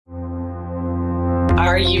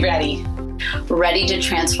Are you ready? Ready to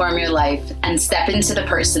transform your life and step into the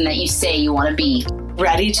person that you say you want to be?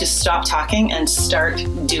 Ready to stop talking and start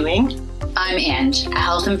doing? I'm Ange, a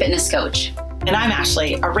health and fitness coach. And I'm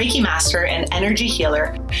Ashley, a Reiki master and energy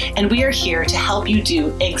healer, and we are here to help you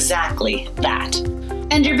do exactly that.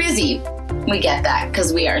 And you're busy. We get that,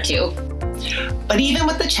 because we are too. But even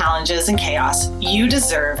with the challenges and chaos, you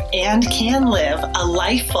deserve and can live a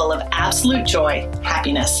life full of absolute joy,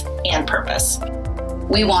 happiness, and purpose.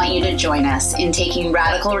 We want you to join us in taking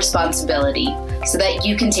radical responsibility so that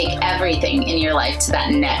you can take everything in your life to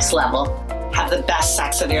that next level. Have the best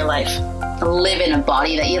sex of your life. Live in a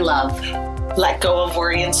body that you love. Let go of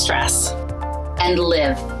worry and stress. And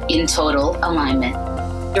live in total alignment.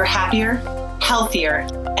 Your happier, healthier,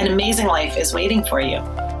 and amazing life is waiting for you.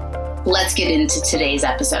 Let's get into today's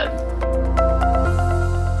episode.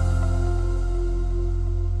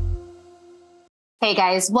 Hey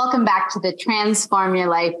guys, welcome back to the Transform Your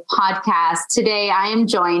Life podcast. Today I am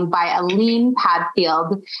joined by ALINE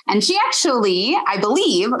PADFIELD, and she actually, I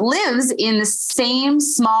believe, lives in the same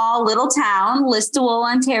small little town, Listowel,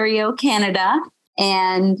 Ontario, Canada,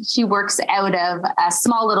 and she works out of a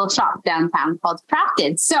small little shop downtown called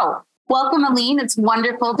Crafted. So welcome, ALINE. It's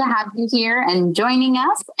wonderful to have you here and joining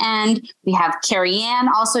us. And we have Carrie-Anne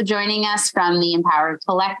also joining us from the Empowered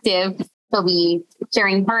Collective. She'll be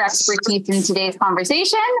sharing her expertise in today's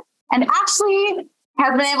conversation. And Ashley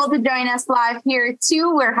has been able to join us live here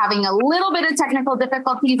too. We're having a little bit of technical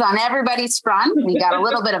difficulties on everybody's front. We got a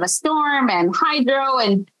little bit of a storm and hydro.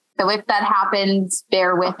 And so if that happens,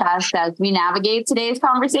 bear with us as we navigate today's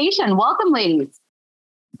conversation. Welcome, ladies.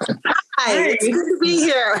 Hi, it's good to be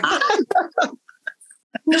here.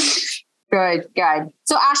 Good.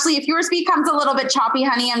 So Ashley, if your speed comes a little bit choppy,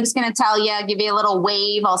 honey, I'm just going to tell you, give you a little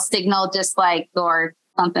wave. I'll signal just like, or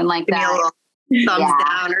something like Give that. me a little thumbs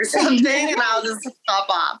down or something, and I'll just pop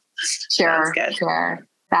off. Sure.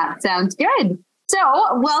 That sounds good.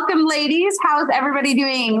 So welcome, ladies. How's everybody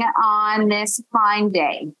doing on this fine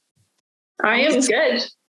day? I am good.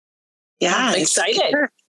 Yeah, I'm excited.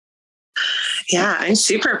 Yeah, I'm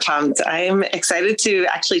super pumped. I'm excited to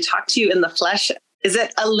actually talk to you in the flesh. Is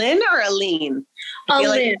it ALINE or ALINE?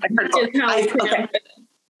 ALINE.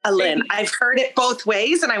 ALINE. I've heard it both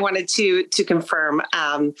ways, and I wanted to confirm.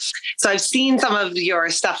 So I've seen some of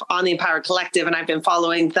your stuff on the Empowered Collective, and I've been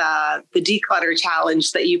following the DE-CLUTTER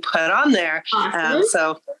challenge that you put on there. Awesome.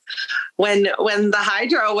 So when the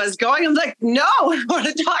hydro was going, I'm like, no, I want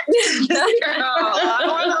to talk to this girl. I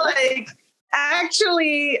want to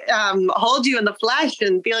actually hold you in the flesh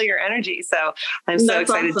and feel your energy. So I'm so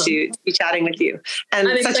excited to be chatting with you. And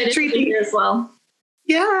I'm such a treat to be here as well.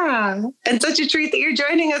 Yeah. And such a treat that you're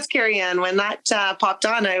joining us, Carrie-Anne. When that popped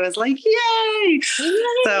on, I was like, yay.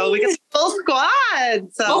 So we got the full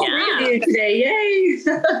squad. So today. Yay.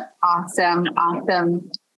 Awesome.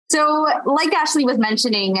 So like Ashley was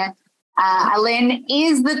mentioning, ALINE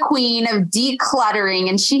is the queen of decluttering,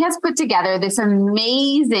 and she has put together this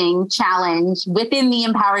amazing challenge within the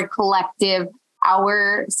Empowered Collective,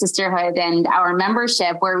 our sisterhood and our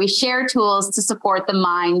membership, where we share tools to support the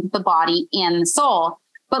mind, the body, and the soul.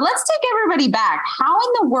 But let's take everybody back. How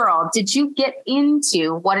in the world did you get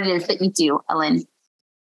into what it is that you do, ALINE?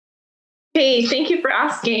 Hey, thank you for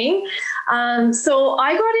asking. So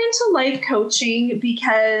I got into life coaching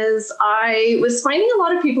because I was finding a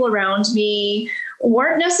lot of people around me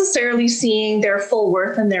weren't necessarily seeing their full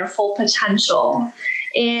worth and their full potential.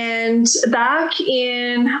 And back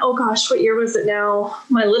in, what year was it now?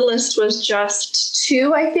 My littlest was just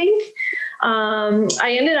 2, I think.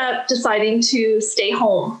 I ended up deciding to stay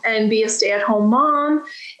home and be a stay-at-home mom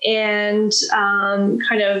and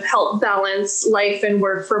kind of help balance life and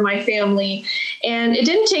work for my family. And it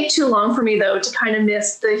didn't take too long for me, though, to kind of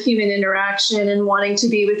miss the human interaction and wanting to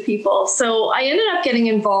be with people. So I ended up getting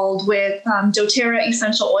involved with doTERRA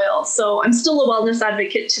essential oil. So I'm still a wellness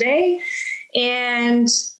advocate today. And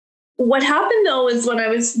what happened, though, is when I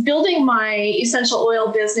was building my essential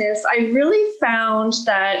oil business, I really found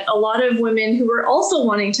that a lot of women who were also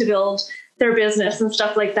wanting to build their business and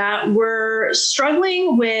stuff like that were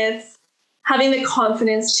struggling with having the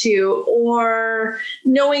confidence to, or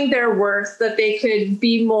knowing their worth, that they could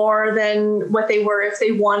be more than what they were if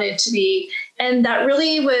they wanted to be. And that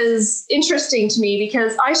really was interesting to me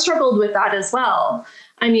because I struggled with that as well.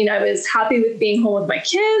 I mean, I was happy with being home with my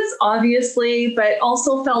kids, obviously, but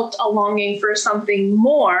also felt a longing for something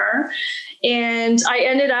more. And I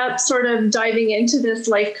ended up sort of diving into this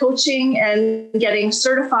life coaching and getting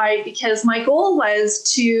certified because my goal was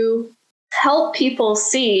to help people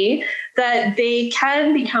see that they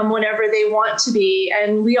can become whatever they want to be.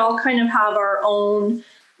 And we all kind of have our own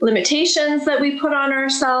limitations that we put on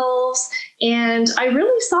ourselves. And I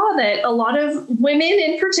really saw that a lot of women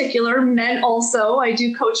in particular, men also, I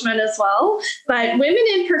do coach men as well, but women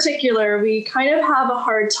in particular, we kind of have a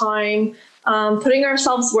hard time putting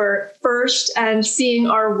ourselves first and seeing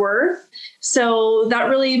our worth. So that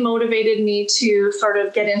really motivated me to sort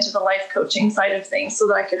of get into the life coaching side of things so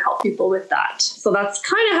that I could help people with that. So that's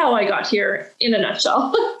kind of how I got here in a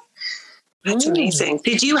nutshell. That's amazing.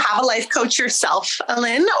 Did you have a life coach yourself,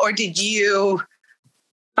 ALINE, or did you?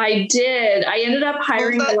 I did. I ended up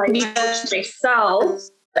hiring a life coach myself.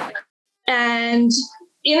 And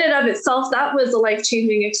in and of itself, that was a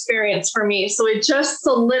life-changing experience for me. So it just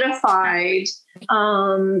solidified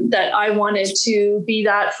that I wanted to be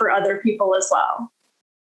that for other people as well.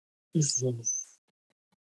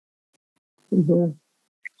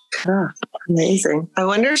 Amazing. I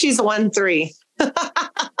wonder if she's 1-3.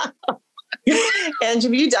 And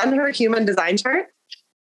have you done her human design chart?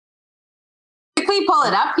 Quickly pull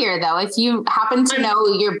it up here, though, if you happen to know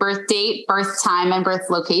your birth date, birth time, and birth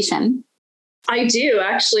location. I do,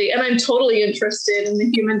 actually. And I'm totally interested in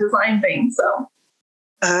the human design thing. So.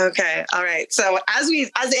 Okay. All right. So as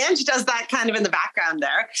Ange does that kind of in the background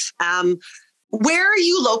there, where are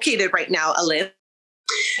you located right now, ALINE?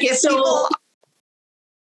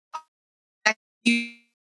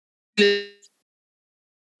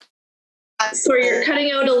 Sorry, you're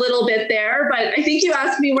cutting out a little bit there, but I think you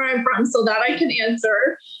asked me where I'm from so that I can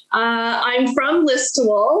answer. I'm from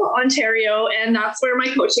Listowel, Ontario, and that's where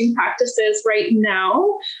my coaching practice is right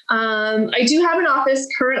now. I do have an office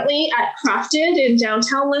currently at Crafted in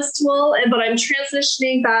downtown Listowel, but I'm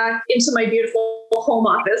transitioning back into my beautiful home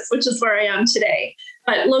office, which is where I am today,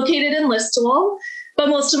 but located in Listowel. But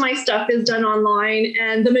most of my stuff is done online,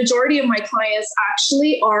 and the majority of my clients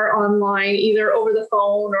actually are online, either over the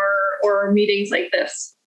phone or meetings like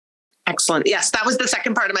this. Excellent. Yes, that was the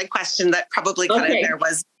second part of my question that probably cut in there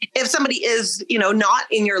was, if somebody is, not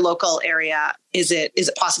in your local area, is it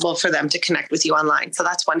possible for them to connect with you online? So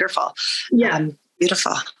that's wonderful. Yeah.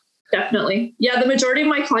 Beautiful. Definitely. Yeah, the majority of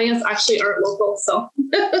my clients actually aren't local. So.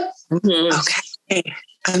 Okay.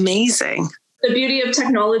 Amazing. The beauty of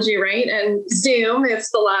technology, right? And Zoom, if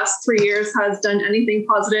the last 3 years has done anything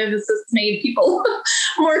positive, is it's made people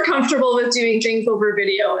more comfortable with doing things over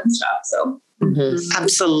video and stuff. So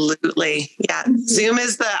absolutely. Yeah. Zoom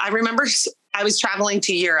is I remember I was traveling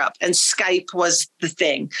to Europe and Skype was the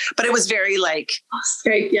thing, but it was very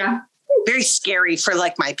Skype. Yeah. Very scary for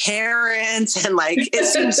my parents, and it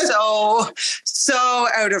seems so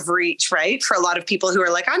out of reach, right? For a lot of people who are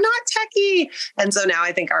I'm not techie. And so now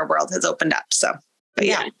I think our world has opened up. So, but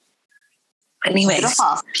yeah. Anyways.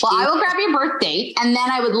 Beautiful. Well, I will grab your birth date, and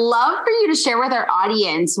then I would love for you to share with our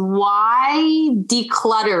audience why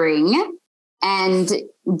decluttering and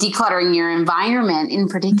decluttering your environment in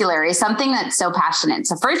particular is something that's so passionate.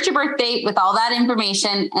 So first your birth date with all that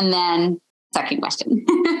information, and then second question.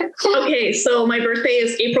 Okay, so my birthday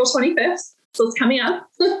is April 25th, so it's coming up.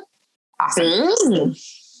 Awesome.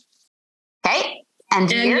 Okay,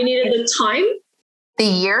 and you needed the time? The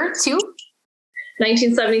year too?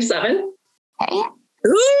 1977. Okay.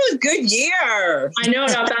 Ooh, good year. I know,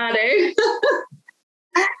 not bad, eh?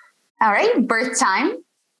 All right, birth time?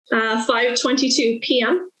 5:22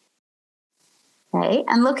 p.m. Okay,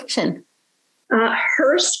 and location?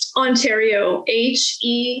 Hearst, Ontario, Hearst,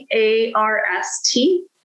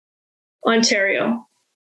 Ontario.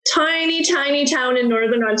 Tiny, tiny town in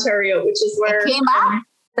Northern Ontario, which is where it came up.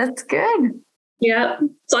 That's good. Yeah,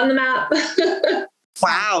 it's on the map.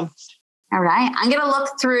 Wow. All right. I'm going to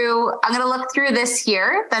look through this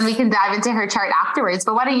here. Then we can dive into her chart afterwards.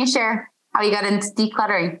 But why don't you share how you got into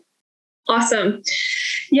decluttering? Awesome.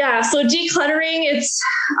 Yeah. So decluttering,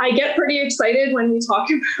 I get pretty excited when we talk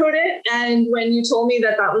about it. And when you told me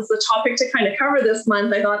that was the topic to kind of cover this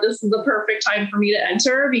month, I thought this is the perfect time for me to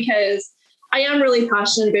enter, because I am really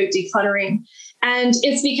passionate about decluttering. And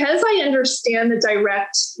it's because I understand the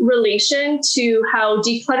direct relation to how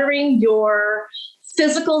decluttering your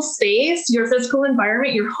physical space, your physical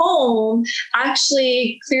environment, your home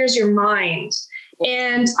actually clears your mind.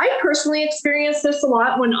 And I personally experienced this a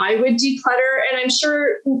lot when I would declutter, and I'm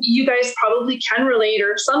sure you guys probably can relate,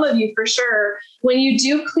 or some of you for sure. When you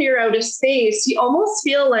do clear out a space, you almost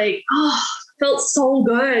feel felt so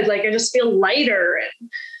good. I just feel lighter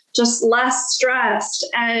and just less stressed.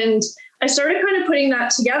 And I started kind of putting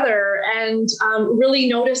that together and really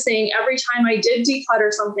noticing every time I did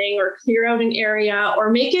declutter something or clear out an area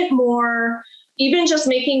or make it more, even just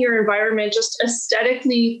making your environment just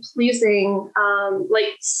aesthetically pleasing,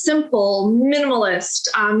 simple, minimalist,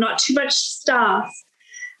 not too much stuff.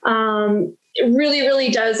 it really, really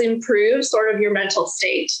does improve sort of your mental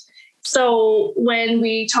state. So when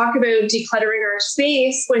we talk about decluttering our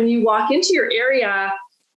space, when you walk into your area,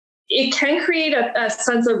 it can create a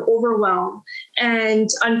sense of overwhelm. And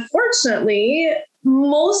unfortunately,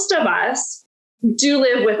 most of us do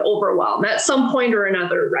live with overwhelm at some point or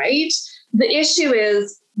another, right? The issue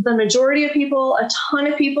is the majority of people, a ton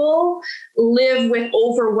of people, live with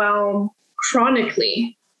overwhelm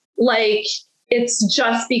chronically. Like, it's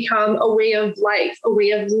just become a way of life, a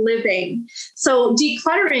way of living. So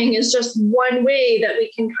decluttering is just one way that we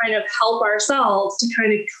can kind of help ourselves to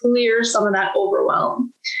kind of clear some of that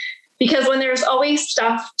overwhelm. Because when there's always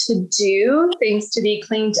stuff to do, things to be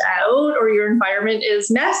cleaned out, or your environment is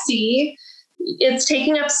messy, it's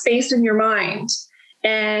taking up space in your mind.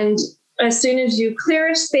 And as soon as you clear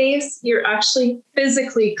a space, you're actually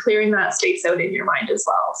physically clearing that space out in your mind as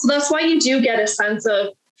well. So that's why you do get a sense of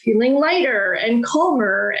feeling lighter and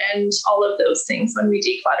calmer and all of those things when we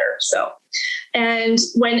declutter. So, and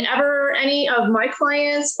whenever any of my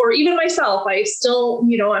clients or even myself, I still,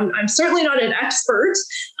 I'm certainly not an expert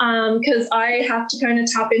because I have to kind of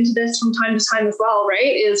tap into this from time to time as well,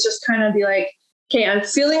 right? Is just kind of be like, okay, I'm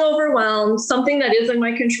feeling overwhelmed. Something that is in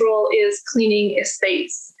my control is cleaning a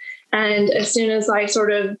space. And as soon as I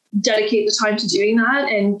sort of dedicate the time to doing that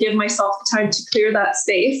and give myself the time to clear that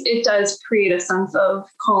space, it does create a sense of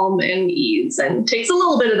calm and ease and takes a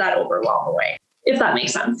little bit of that overwhelm away, if that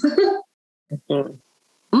makes sense.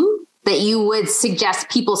 That you would suggest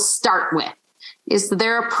people start with. Is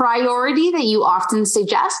there a priority that you often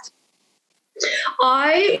suggest?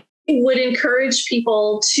 I would encourage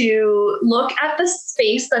people to look at the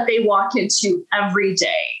space that they walk into every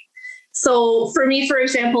day. So for me, for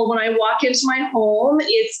example, when I walk into my home,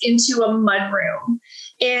 it's into a mudroom.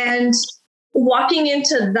 And walking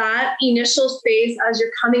into that initial space as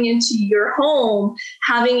you're coming into your home,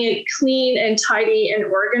 having it clean and tidy and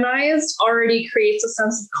organized already creates a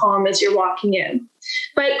sense of calm as you're walking in.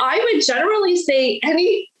 But I would generally say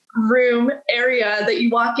any room area that you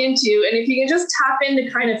walk into, and if you can just tap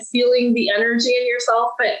into kind of feeling the energy in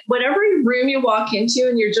yourself, but whatever room you walk into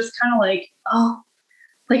and you're just kind of like, oh,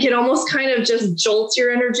 like it almost kind of just jolts your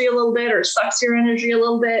energy a little bit or sucks your energy a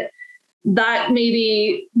little bit, that may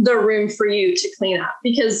be the room for you to clean up.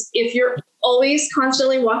 Because if you're always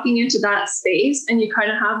constantly walking into that space and you kind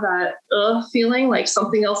of have that feeling like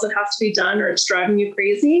something else that has to be done or it's driving you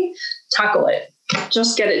crazy, tackle it.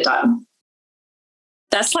 Just get it done.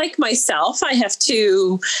 That's like myself. I have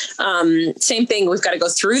to, same thing. We've got to go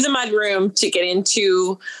through the mudroom to get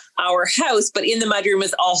into our house, but in the mudroom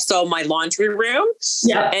is also my laundry room.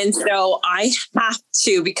 Yeah. And so I have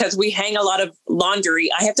to, because we hang a lot of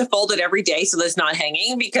laundry, I have to fold it every day so that it's not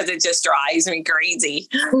hanging because it just drives me crazy.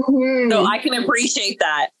 Mm-hmm. So I can appreciate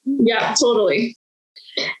that. Yeah, totally.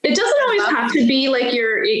 It doesn't always have to be like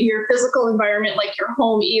your physical environment, like your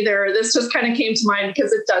home either. This just kind of came to mind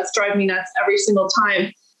because it does drive me nuts every single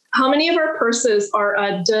time. How many of our purses are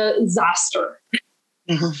a disaster?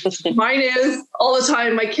 Mine is all the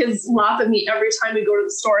time. My kids laugh at me every time we go to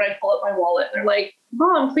the store and I pull out my wallet. They're like,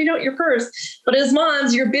 Mom, clean out your purse. But as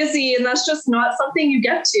moms, you're busy and that's just not something you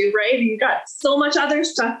get to, right? You got so much other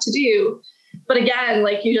stuff to do. But again,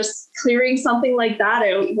 like you just clearing something like that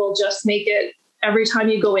out will just make it every time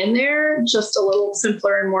you go in there, just a little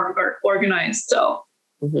simpler and more organized. So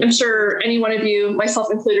I'm sure any one of you, myself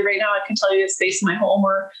included right now, I can tell you a space in my home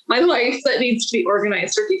or my life that needs to be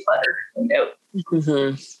organized or decluttered.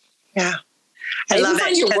 Mm-hmm. Yeah. I love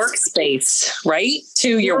it. Your workspace, right?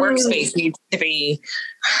 Too, your workspace needs to be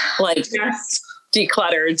like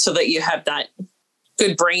decluttered so that you have that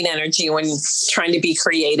good brain energy when trying to be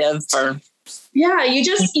creative. Yeah,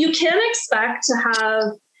 you can't expect to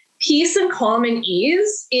have peace and calm and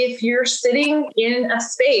ease if you're sitting in a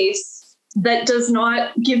space that does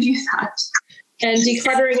not give you that. And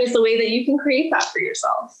decluttering is the way that you can create that for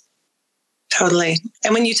yourself. Totally.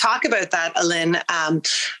 And when you talk about that, ALINE,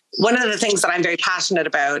 one of the things that I'm very passionate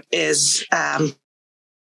about is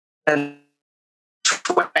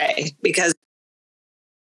because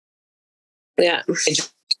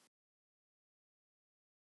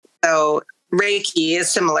so Reiki is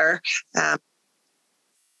similar.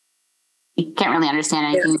 You can't really understand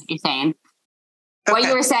anything that you're saying. Okay. What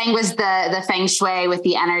you were saying was the feng shui with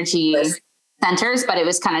the energy centers, but it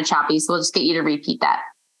was kind of choppy. So we'll just get you to repeat that.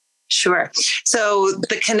 Sure. So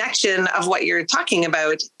the connection of what you're talking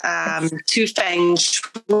about to feng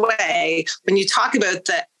shui, when you talk about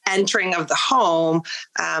the entering of the home,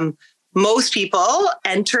 most people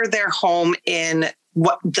enter their home in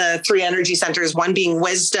what the three energy centers, one being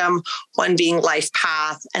wisdom, one being life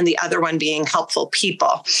path, and the other one being helpful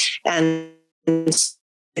people. And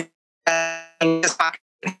just talking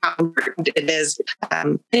how important it is.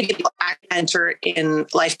 Many people enter in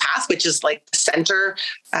life path, which is like the center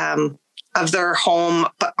of their home,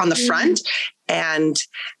 but on the front. And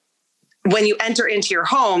when you enter into your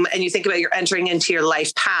home and you think about you're entering into your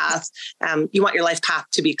life path, you want your life path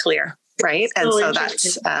to be clear, right? And so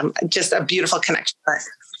that's just a beautiful connection.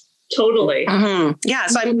 Totally. Mm-hmm. Yeah.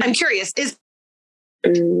 So I'm curious, is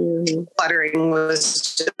cluttering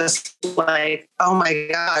was just like, oh my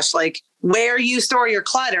gosh, like where you store your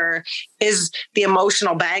clutter is the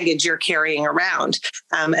emotional baggage you're carrying around.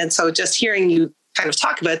 And so just hearing you kind of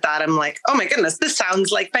talk about that, I'm like, oh my goodness, this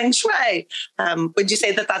sounds like feng shui. Would you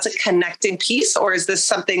say that that's a connecting piece, or is this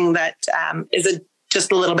something that is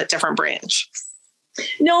just a little bit different branch?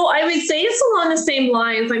 No, I would say it's along the same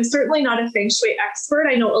lines. I'm certainly not a feng shui expert.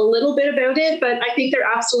 I know a little bit about it, but I think there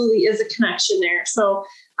absolutely is a connection there. So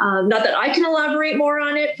not that I can elaborate more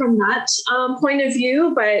on it from that point of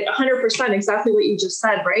view, but 100% exactly what you just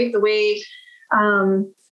said, right? The way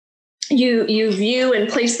you view and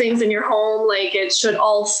place things in your home, like it should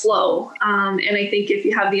all flow. And I think if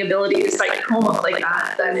you have the ability to set your home up like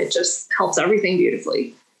that, then it just helps everything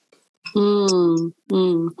beautifully. I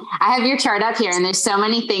have your chart up here, and there's so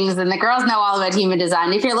many things, and the girls know all about human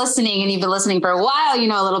design. If you're listening and you've been listening for a while, you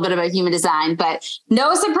know a little bit about human design, but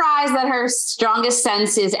no surprise that her strongest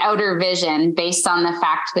sense is outer vision, based on the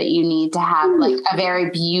fact that you need to have like a very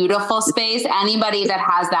beautiful space. Anybody that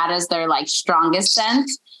has that as their like strongest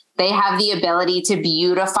sense, they have the ability to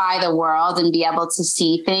beautify the world and be able to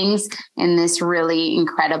see things in this really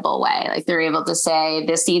incredible way. Like they're able to say,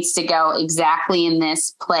 this needs to go exactly in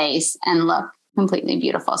this place and look completely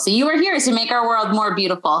beautiful. So you are here to make our world more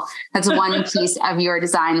beautiful. That's one piece of your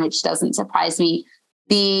design, which doesn't surprise me.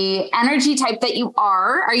 The energy type that you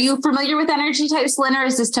are you familiar with energy types, Lynn, or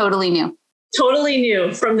is this totally new? Totally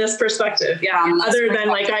new from this perspective. Yeah. Other than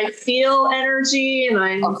like, I feel energy and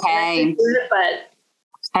I'm okay. But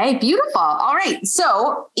okay, beautiful. All right.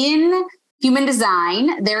 So in human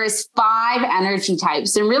design, there is 5 energy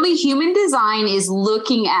types. And really human design is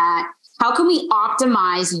looking at how can we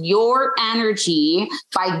optimize your energy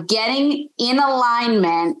by getting in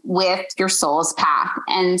alignment with your soul's path.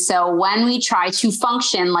 And so when we try to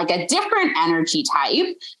function like a different energy type,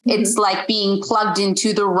 it's like being plugged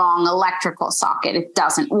into the wrong electrical socket. It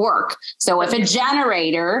doesn't work. So if a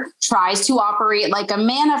generator tries to operate like a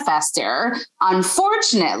manifester,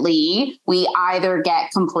 unfortunately, we either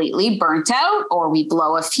get completely burnt out or we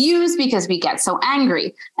blow a fuse because we get so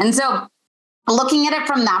angry. And so looking at it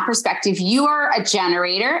from that perspective, you are a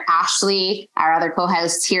generator. Ashley, our other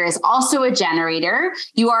co-host here, is also a generator.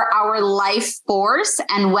 You are our life force.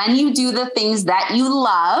 And when you do the things that you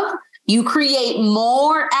love, you create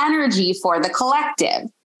more energy for the collective.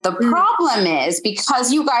 The problem is,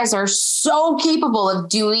 because you guys are so capable of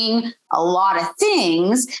doing a lot of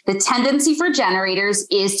things, the tendency for generators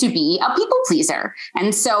is to be a people pleaser.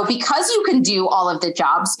 And so because you can do all of the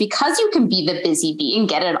jobs, because you can be the busy bee and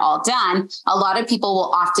get it all done, a lot of people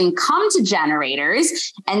will often come to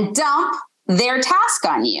generators and dump their task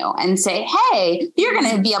on you and say, hey, you're going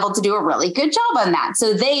to be able to do a really good job on that.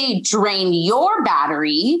 So they drain your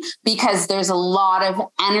battery because there's a lot of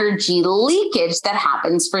energy leakage that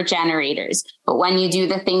happens for generators. But when you do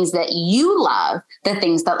the things that you love, the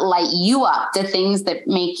things that light you up, the things that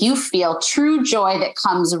make you feel true joy that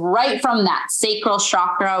comes right from that sacral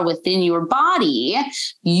chakra within your body,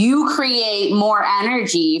 you create more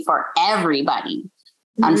energy for everybody.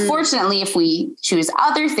 Unfortunately, if we choose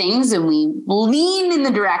other things and we lean in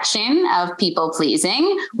the direction of people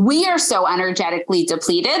pleasing, we are so energetically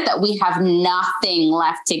depleted that we have nothing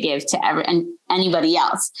left to give to anybody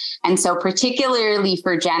else. And so particularly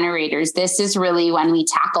for generators, this is really when we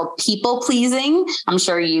tackle people pleasing. I'm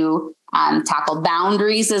sure you tackle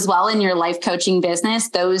boundaries as well in your life coaching business.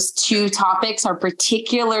 Those 2 topics are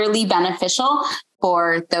particularly beneficial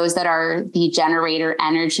for those that are the generator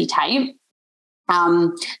energy type.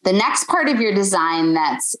 The next part of your design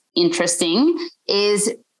that's interesting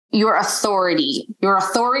is your authority. Your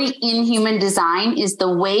authority in human design is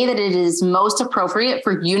the way that it is most appropriate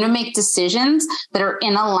for you to make decisions that are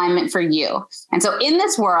in alignment for you. And so in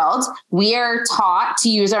this world, we are taught to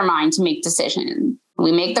use our mind to make decisions.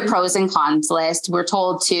 We make the pros and cons list. We're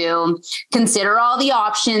told to consider all the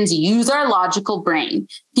options, use our logical brain.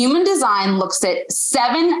 Human design looks at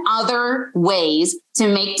 7 other ways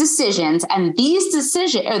to make decisions. And these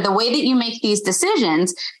decisions, or the way that you make these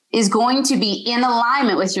decisions, is going to be in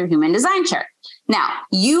alignment with your human design chart. Now,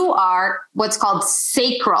 you are what's called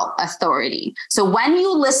sacral authority. So when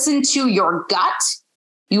you listen to your gut,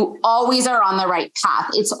 You always are on the right path.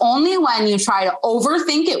 It's only when you try to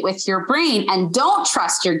overthink it with your brain and don't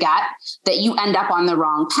trust your gut that you end up on the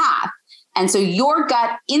wrong path. And so your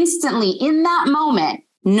gut instantly in that moment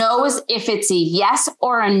knows if it's a yes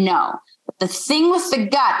or a no. But the thing with the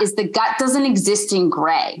gut is the gut doesn't exist in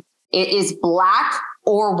gray. It is black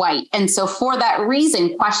or white. And so for that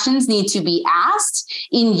reason, questions need to be asked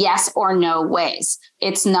in yes or no ways.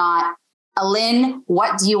 It's not, ALINE,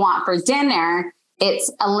 what do you want for dinner?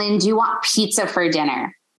 It's, ALINE, do you want pizza for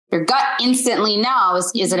dinner? Your gut instantly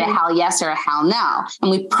knows, is it a hell yes or a hell no?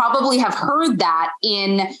 And we probably have heard that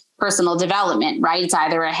in personal development, right? It's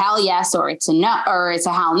either a hell yes or it's a no, or it's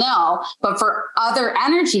a hell no. But for other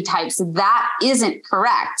energy types, that isn't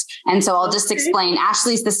correct. And so I'll just explain.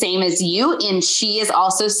 Ashley's the same as you, and she is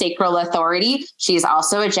also sacral authority. She's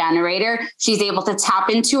also a generator. She's able to tap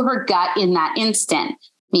into her gut in that instant.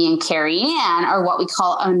 Me and Carrie Ann are what we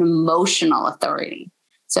call an emotional authority.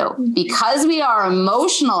 So because we are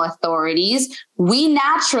emotional authorities, we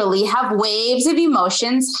naturally have waves of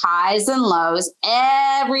emotions, highs and lows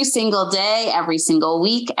every single day, every single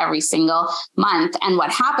week, every single month. And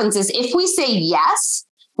what happens is if we say yes,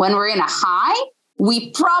 when we're in a high,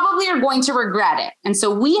 we probably are going to regret it. And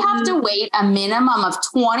so we have to wait a minimum of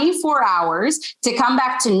 24 hours to come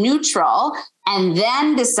back to neutral and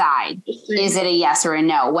then decide, is it a yes or a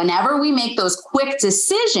no? Whenever we make those quick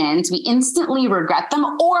decisions, we instantly regret them,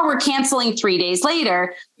 or we're canceling 3 days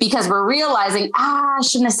later because we're realizing, I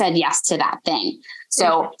shouldn't have said yes to that thing.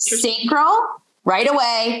 So sacral, right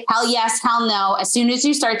away, hell yes, hell no. As soon as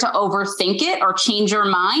you start to overthink it or change your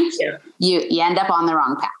mind, you end up on the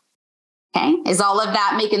wrong path. Okay. Is all of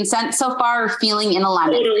that making sense so far, or feeling in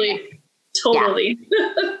alignment? Totally.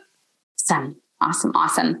 Yeah.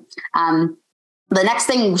 Awesome. The next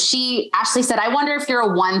thing Ashley said, I wonder if you're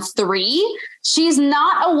a 1-3. She's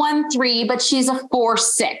not a 1-3, but she's a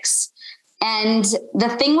 4-6. And the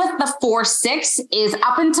thing with the 4-6 is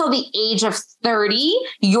up until the age of 30,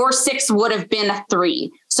 your 6 would have been a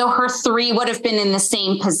 3. So her 3 would have been in the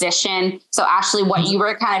same position. So Ashley, what you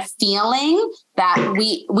were kind of feeling, that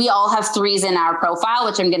we all have 3s in our profile,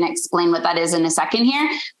 which I'm going to explain what that is in a second here.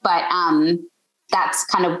 But that's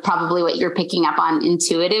kind of probably what you're picking up on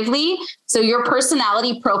intuitively. So your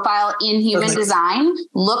personality profile in human design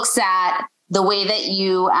looks at the way that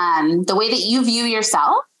you view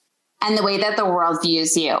yourself and the way that the world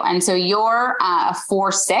views you. And so you're a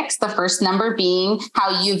 4-6, the first number being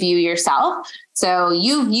how you view yourself. So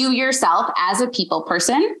you view yourself as a people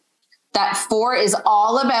person. That 4 is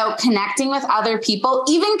all about connecting with other people,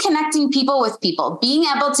 even connecting people with people, being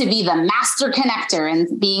able to be the master connector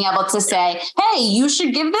and being able to say, hey, you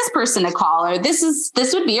should give this person a call, or this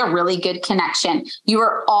would be a really good connection. You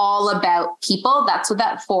are all about people. That's what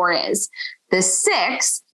that 4 is. The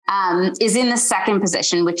 6 is in the second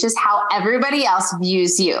position, which is how everybody else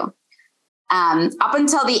views you. Up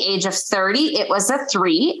until the age of 30, it was a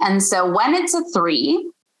 3. And so when it's a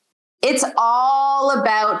 3, it's all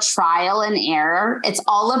about trial and error. It's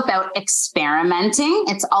all about experimenting.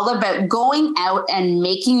 It's all about going out and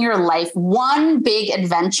making your life one big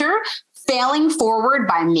adventure, failing forward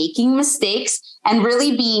by making mistakes, and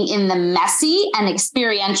really being in the messy and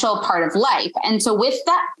experiential part of life. And so with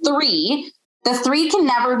that 3, the 3 can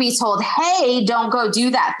never be told, hey, don't go do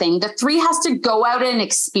that thing. The 3 has to go out and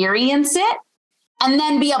experience it and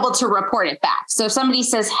then be able to report it back. So if somebody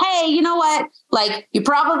says, hey, you know what? Like, you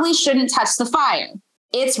probably shouldn't touch the fire.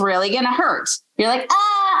 It's really going to hurt. You're like,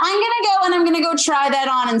 I'm going to go and I'm going to go try that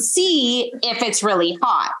on and see if it's really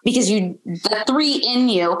hot, because the 3 in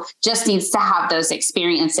you just needs to have those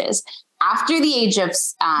experiences. After the age of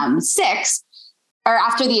 6, or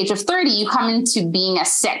after the age of 30, you come into being a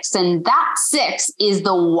 6. And that 6 is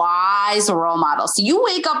the wise role model. So you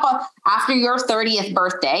wake up after your 30th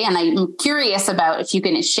birthday, and I'm curious about if you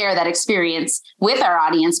can share that experience with our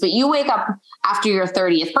audience, but you wake up after your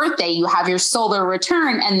 30th birthday, you have your solar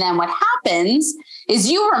return. And then what happens is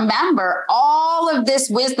you remember all of this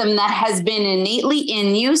wisdom that has been innately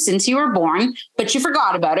in you since you were born, but you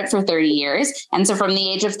forgot about it for 30 years. And so from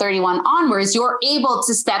the age of 31 onwards, you're able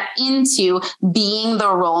to step into being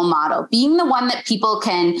the role model, being the one that people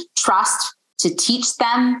can trust to teach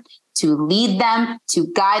them, to lead them, to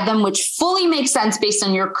guide them, which fully makes sense based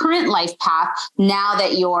on your current life path now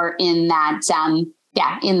that you're in that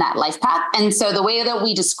in that life path. And so the way that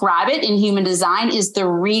we describe it in human design is the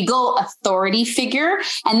regal authority figure.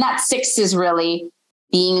 And that 6 is really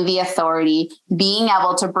being the authority, being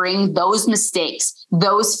able to bring those mistakes,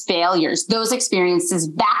 those failures, those experiences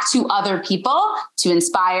back to other people to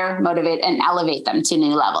inspire, motivate, and elevate them to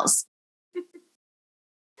new levels.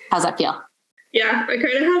 How's that feel? Yeah, I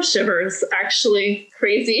kind of have shivers, actually.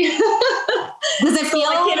 Crazy. Does it feel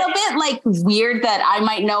a little bit like weird that I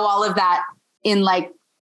might know all of that in like...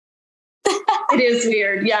 It is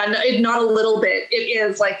weird. Yeah, no, not a little bit. It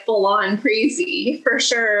is like full on crazy for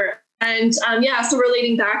sure. And so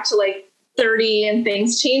relating back to like 30 and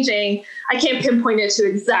things changing, I can't pinpoint it to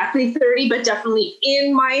exactly 30, but definitely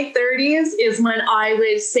in my 30s is when I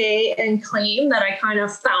would say and claim that I kind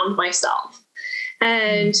of found myself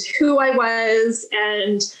and who I was,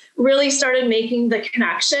 and really started making the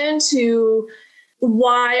connection to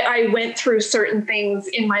why I went through certain things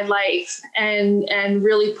in my life, and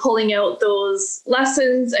really pulling out those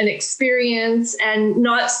lessons and experience and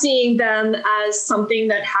not seeing them as something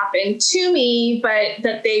that happened to me, but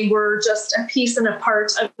that they were just a piece and a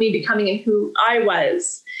part of me becoming who I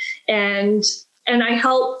was. And I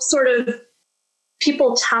help sort of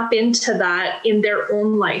people tap into that in their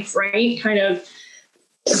own life, right? Kind of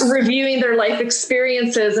reviewing their life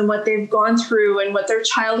experiences and what they've gone through and what their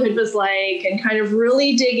childhood was like, and kind of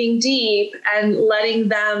really digging deep and letting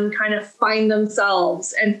them kind of find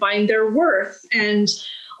themselves and find their worth and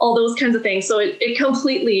all those kinds of things. So it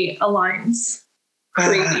completely aligns.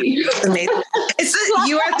 Crazy. Amazing.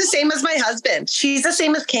 You are the same as my husband. She's the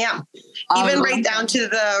same as Cam. Even right down to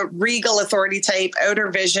the regal authority type,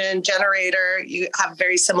 outer vision, generator. You have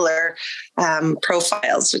very similar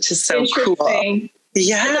profiles, which is so cool.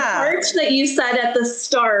 Yeah. And the part that you said at the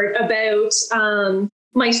start about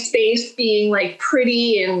my space being like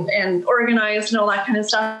pretty and organized and all that kind of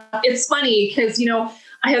stuff. It's funny because,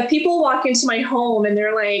 I have people walk into my home and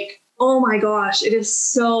they're like, oh my gosh, it is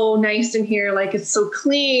so nice in here. Like it's so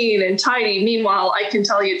clean and tidy. Meanwhile, I can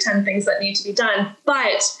tell you 10 things that need to be done.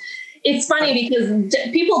 But it's funny because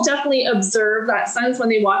people definitely observe that sense when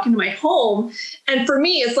they walk into my home. And for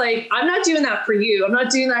me, it's like, I'm not doing that for you. I'm not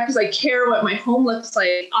doing that because I care what my home looks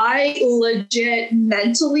like. I legit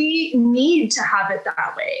mentally need to have it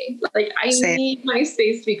that way. Like I need my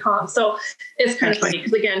space to be calm. So it's kind of funny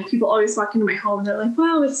because again, people always walk into my home and they're like,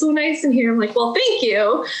 wow, it's so nice in here. I'm like, well, thank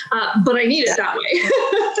you. But I need it that way.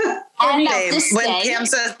 When Cam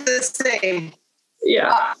says the same.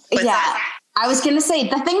 Yeah. I was going to say,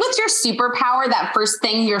 the thing with your superpower, that first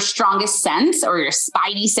thing, your strongest sense or your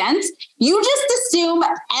spidey sense, you just assume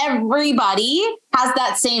everybody has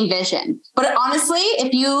that same vision. But honestly,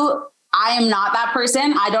 I am not that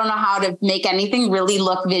person. I don't know how to make anything really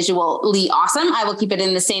look visually awesome. I will keep it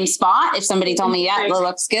in the same spot. If somebody told me, yeah, it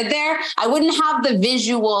looks good there, I wouldn't have the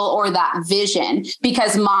visual or that vision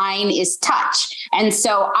because mine is touch. And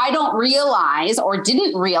so I don't realize or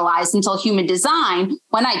didn't realize until human design,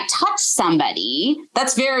 when I touch somebody,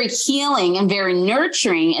 that's very healing and very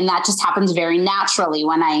nurturing. And that just happens very naturally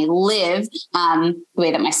when I live the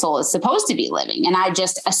way that my soul is supposed to be living. And I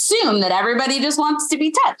just assume that everybody just wants to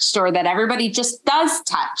be touched or that everybody just does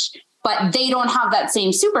touch, but they don't have that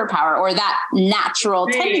same superpower or that natural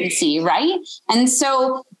tendency, right? And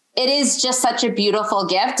so it is just such a beautiful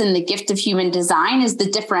gift. And the gift of human design is the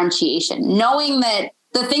differentiation, knowing that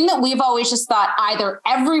the thing that we've always just thought either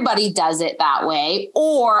everybody does it that way,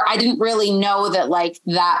 or I didn't really know that like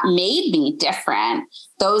that made me different.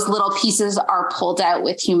 Those little pieces are pulled out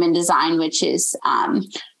with human design, which is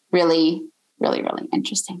really, really, really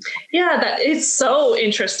interesting. Yeah, that is so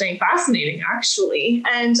interesting, fascinating, actually.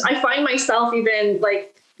 And I find myself even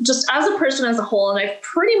like just as a person as a whole, and I've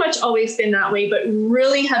pretty much always been that way, but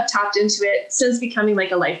really have tapped into it since becoming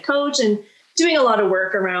like a life coach and doing a lot of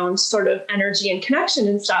work around sort of energy and connection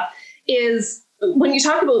and stuff, is when you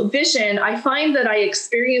talk about vision, I find that I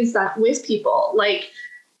experience that with people. Like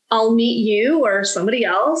I'll meet you or somebody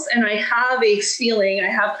else, and I have a feeling, I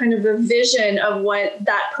have kind of a vision of what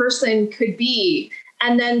that person could be,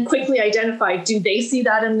 and then quickly identify, do they see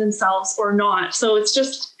that in themselves or not? So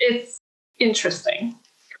it's interesting.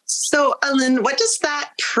 So, Ellen, what does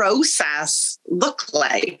that process look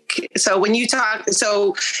like? So when you talk,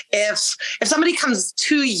 so if somebody comes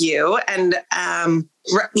to you and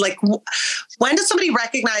when does somebody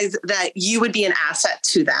recognize that you would be an asset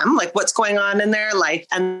to them? Like what's going on in their life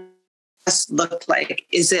and this look like?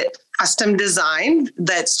 Is it custom designed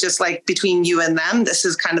that's just like between you and them? This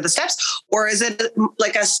is kind of the steps, or is it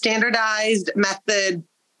like a standardized method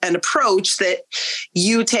an approach that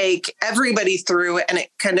you take everybody through and it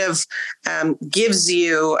kind of gives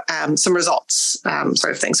you some results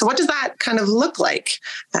sort of thing. So what does that kind of look like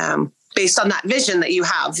based on that vision that you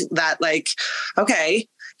have, that like, okay,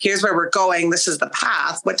 here's where we're going. This is the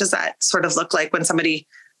path. What does that sort of look like when somebody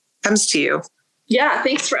comes to you? Yeah,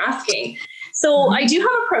 thanks for asking. So I do have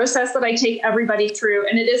a process that I take everybody through,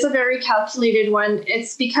 and it is a very calculated one.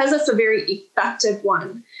 It's because it's a very effective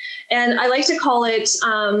one. And I like to call it,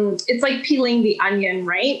 it's like peeling the onion,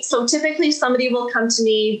 right? So typically somebody will come to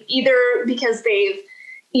me either because they've,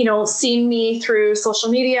 seen me through social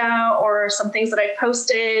media or some things that I've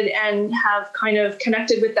posted and have kind of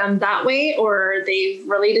connected with them that way, or they've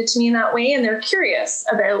related to me in that way. And they're curious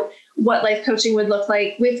about what life coaching would look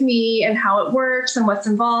like with me and how it works and what's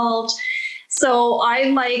involved. So I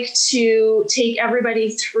like to take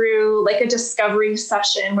everybody through like a discovery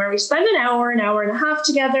session where we spend an hour and a half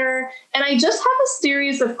together. And I just have a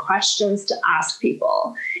series of questions to ask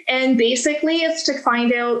people. And basically it's to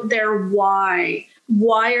find out their why.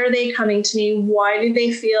 Why are they coming to me? Why do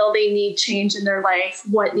they feel they need change in their life?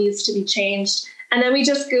 What needs to be changed? And then we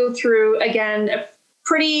just go through, again, a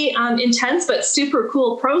pretty intense but super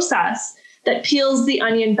cool process that peels the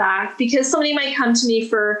onion back, because somebody might come to me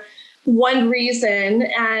for one reason.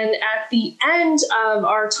 And at the end of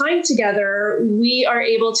our time together, we are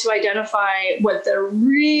able to identify what the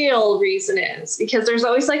real reason is, because there's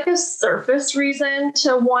always like a surface reason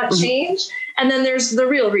to want change. And then there's the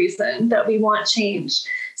real reason that we want change.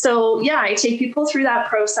 So yeah, I take people through that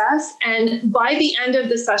process. And by the end of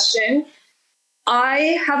the session,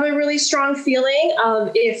 I have a really strong feeling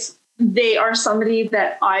of if they are somebody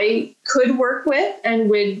that I could work with and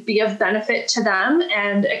would be of benefit to them,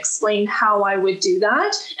 and explain how I would do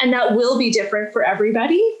that. And that will be different for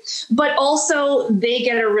everybody. But also they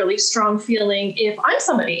get a really strong feeling if I'm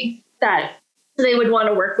somebody that they would want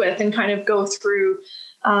to work with and kind of go through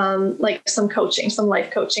like some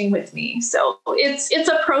life coaching with me. So it's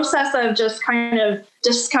a process of just kind of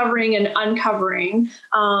discovering and uncovering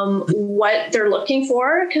what they're looking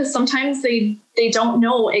for, because sometimes they don't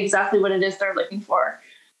know exactly what it is they're looking for.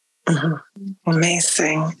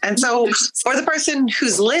 Amazing. And so for the person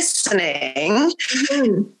who's listening,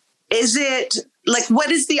 is it like,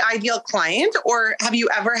 what is the ideal client? Or have you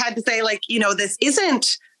ever had to say like, this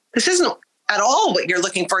isn't at all what you're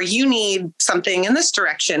looking for. You need something in this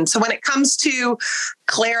direction. So when it comes to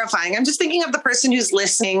clarifying, I'm just thinking of the person who's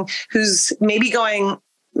listening, who's maybe going,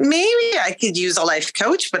 maybe I could use a life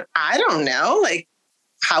coach, but I don't know. Like,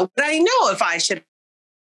 how would I know if I should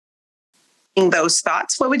those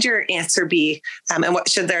thoughts? What would your answer be? And what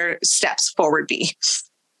should their steps forward be?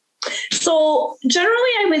 So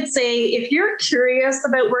generally, I would say if you're curious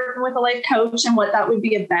about working with a life coach and what that would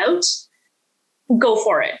be about, go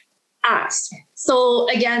for it. Ask. So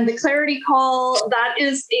again, the clarity call, that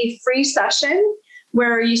is a free session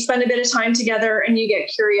where you spend a bit of time together and you get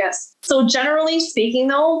curious. So generally speaking,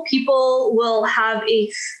 though, people will have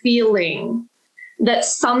a feeling that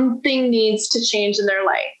something needs to change in their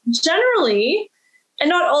life. Generally, and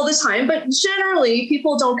not all the time, but generally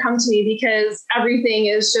people don't come to me because everything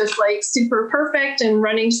is just like super perfect and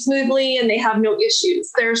running smoothly and they have no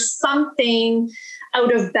issues. There's something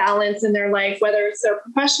out of balance in their life, whether it's their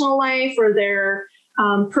professional life or their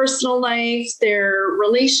personal life, their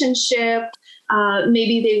relationship.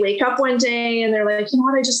 Maybe they wake up one day and they're like,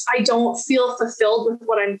 I don't feel fulfilled with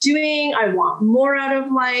what I'm doing. I want more out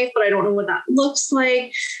of life, but I don't know what that looks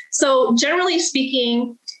like. So generally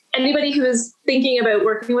speaking, anybody who is thinking about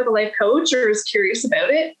working with a life coach or is curious about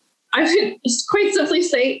it, I would just quite simply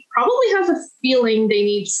say, probably have a feeling they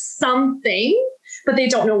need something, but they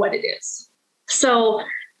don't know what it is. So,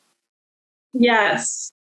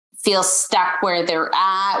 yes. Feel stuck where they're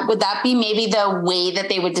at. Would that be maybe the way that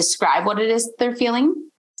they would describe what it is they're feeling?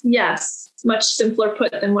 Yes. Much simpler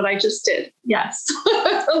put than what I just did. Yes.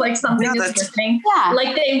 Like something is missing. Yeah.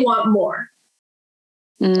 Like they want more.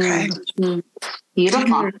 Okay.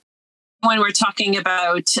 Beautiful. When we're talking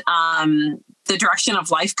about the direction of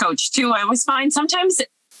life coach too, I always find sometimes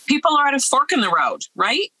people are at a fork in the road,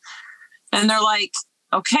 right? And they're like,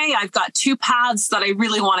 okay, I've got two paths that I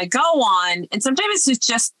really want to go on. And sometimes it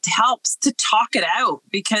just helps to talk it out,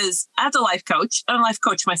 because as a life coach, I'm a life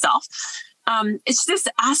coach myself, it's just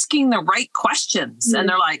asking the right questions. Mm-hmm. And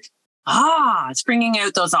they're like, it's bringing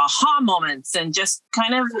out those aha moments, and just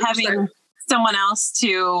kind of having someone else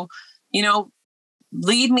to,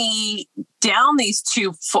 lead me down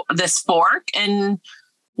this fork, and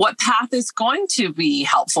what path is going to be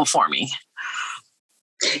helpful for me.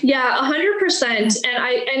 Yeah, 100%.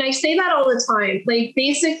 And I say that all the time. Like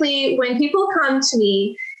basically when people come to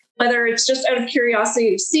me, whether it's just out of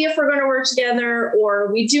curiosity to see if we're going to work together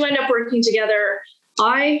or we do end up working together,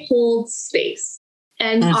 I hold space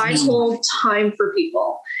and I hold time for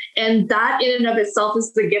people. And that in and of itself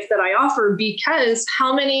is the gift that I offer, because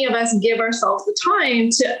how many of us give ourselves the time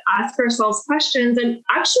to ask ourselves questions and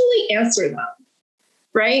actually answer them?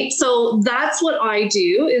 right? So that's what I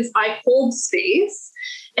do is I hold space,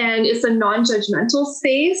 and it's a non-judgmental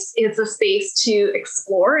space. It's a space to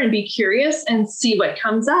explore and be curious and see what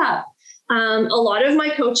comes up. A lot of my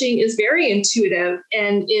coaching is very intuitive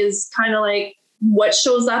and is kind of like what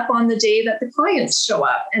shows up on the day that the clients show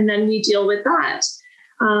up, and then we deal with that.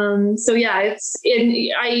 So yeah,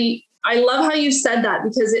 I love how you said that,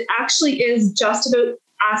 because it actually is just about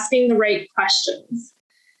asking the right questions.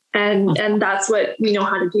 And that's what we know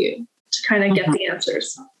how to do to kind of get the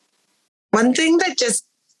answers. One thing that just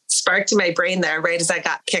sparked in my brain there, right as I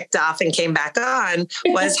got kicked off and came back on,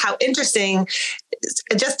 was how interesting,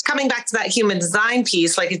 just coming back to that human design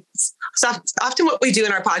piece, like it's often what we do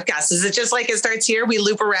in our podcast is it just like it starts here, we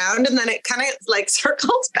loop around, and then it kind of like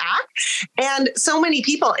circles back. And so many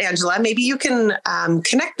people, Angela, maybe you can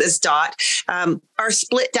connect this dot, are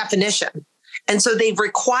split definition. And so they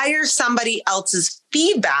require somebody else's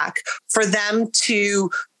feedback for them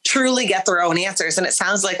to truly get their own answers. And it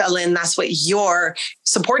sounds like, ALINE, that's what you're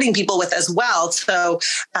supporting people with as well. So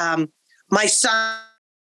my son,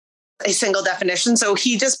 a single definition. So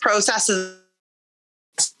he just processes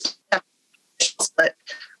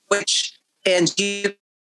which, and you.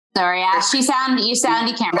 Sorry, Ash, you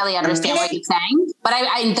can't really understand what you're saying. But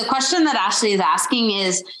the question that Ashley is asking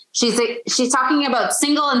is, she's talking about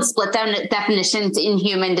single and split definitions in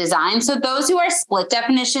human design. So those who are split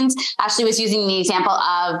definitions, Ashley was using the example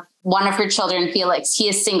of one of her children, Felix. He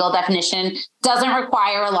is single definition, doesn't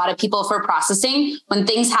require a lot of people for processing. When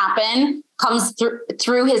things happen, comes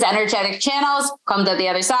through his energetic channels, comes out the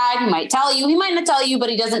other side. He might tell you, he might not tell you, but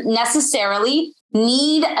he doesn't necessarily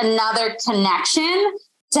need another connection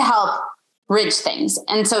to help bridge things.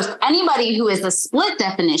 And so anybody who is the split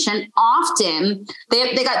definition, often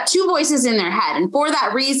they got two voices in their head. And for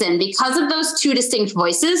that reason, because of those two distinct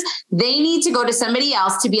voices, they need to go to somebody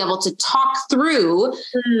else to be able to talk through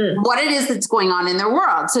what it is that's going on in their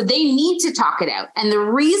world. So they need to talk it out. And the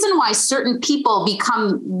reason why certain people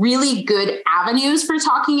become really good avenues for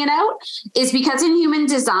talking it out is because in human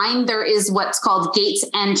design, there is what's called gates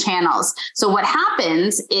and channels. So what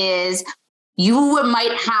happens is you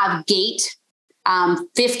might have gate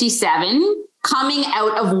 57 coming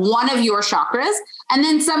out of one of your chakras, and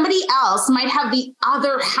then somebody else might have the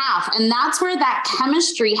other half. And that's where that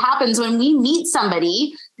chemistry happens. When we meet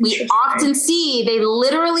somebody, we often see they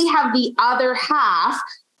literally have the other half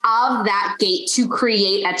of that gate to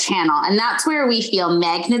create a channel. And that's where we feel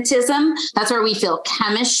magnetism. That's where we feel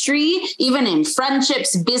chemistry, even in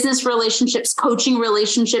friendships, business relationships, coaching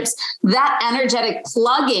relationships. That energetic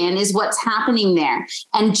plug-in is what's happening there.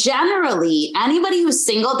 And generally, anybody who's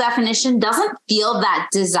single definition doesn't feel that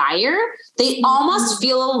desire. They almost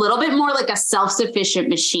feel a little bit more like a self-sufficient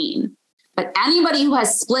machine. But anybody who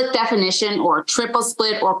has split definition or triple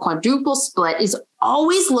split or quadruple split is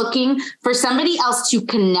always looking for somebody else to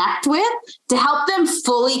connect with to help them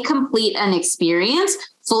fully complete an experience,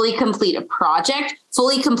 fully complete a project,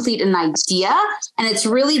 fully complete an idea. And it's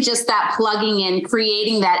really just that plugging in,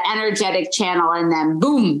 creating that energetic channel, and then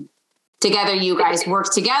boom, together you guys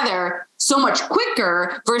work together so much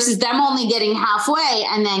quicker versus them only getting halfway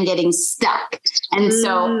and then getting stuck. And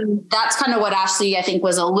so that's kind of what Ashley, I think,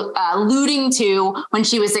 was alluding to when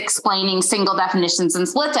she was explaining single definitions and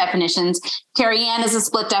split definitions. Carrie Ann is a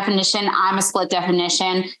split definition. I'm a split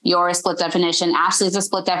definition. You're a split definition. Ashley's a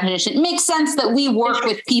split definition. It makes sense that we work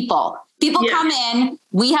with people. People come in,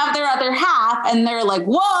 we have their other half, and they're like,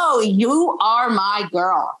 whoa, you are my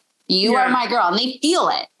girl. You are my girl, and they feel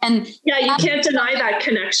it. And you can't deny that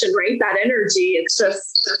connection, right? That energy. It's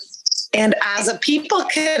just. And as a people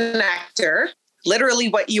connector, literally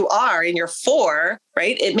what you are in your 4,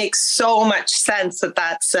 right? It makes so much sense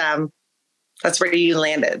that's where you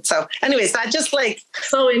landed. So anyways, that just like.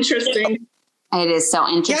 So interesting. It is so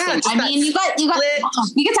interesting. I mean, you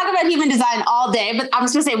can talk about human design all day, but I'm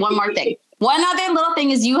just going to say one more thing. One other little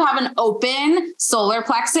thing is you have an open solar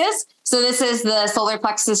plexus. So this is the solar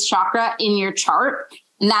plexus chakra in your chart.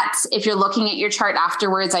 And that's, if you're looking at your chart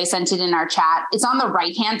afterwards, I sent it in our chat. It's on the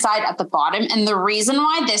right-hand side at the bottom. And the reason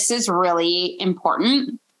why this is really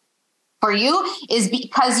important for you is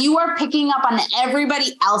because you are picking up on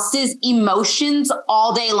everybody else's emotions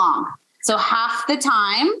all day long. So half the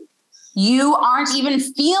time, you aren't even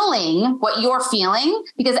feeling what you're feeling,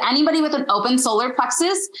 because anybody with an open solar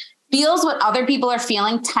plexus feels what other people are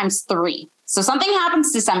feeling times 3. So something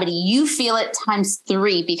happens to somebody, you feel it times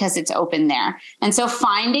 3 because it's open there. And so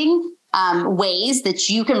finding ways that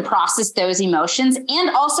you can process those emotions and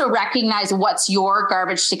also recognize what's your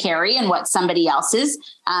garbage to carry and what somebody else's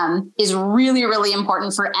is really, really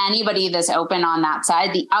important for anybody that's open on that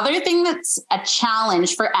side. The other thing that's a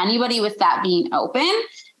challenge for anybody with that being open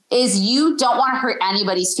is you don't want to hurt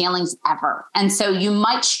anybody's feelings ever. And so you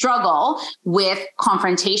might struggle with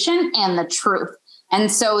confrontation and the truth.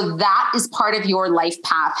 And so that is part of your life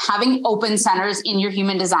path. Having open centers in your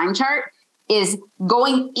human design chart is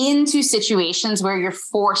going into situations where you're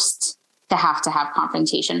forced to have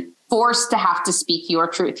confrontation, forced to have to speak your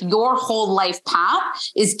truth. Your whole life path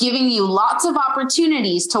is giving you lots of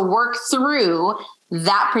opportunities to work through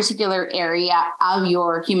that particular area of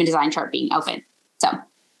your human design chart being open. So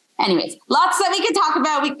anyways, lots that we could talk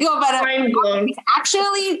about. We could go about it.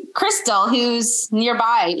 Actually, Crystal, who's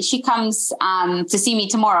nearby, she comes to see me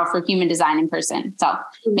tomorrow for human design in person. So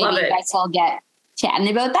maybe you guys will get chatting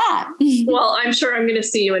about that. Well, I'm sure I'm going to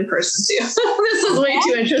see you in person too. This is way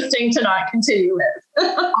too interesting to not continue with.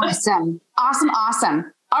 Awesome.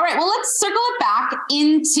 All right. Well, let's circle it back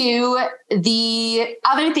into the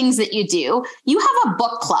other things that you do. You have a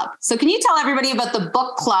book club. So can you tell everybody about the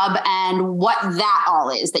book club and what that all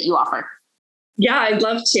is that you offer? Yeah, I'd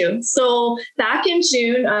love to. So back in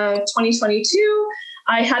June of 2022,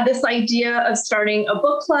 I had this idea of starting a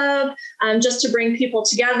book club just to bring people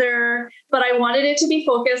together, but I wanted it to be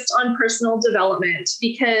focused on personal development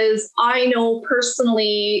because I know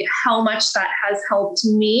personally how much that has helped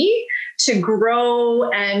me to grow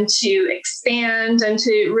and to expand and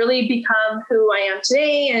to really become who I am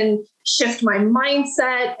today and shift my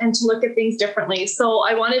mindset and to look at things differently. So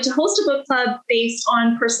I wanted to host a book club based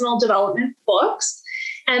on personal development books.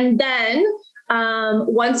 And then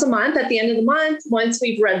once a month, at the end of the month, once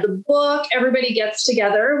we've read the book, everybody gets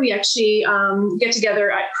together. We actually get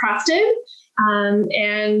together at Crafted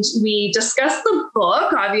and we discuss the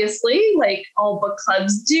book, obviously, like all book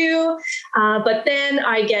clubs do. But then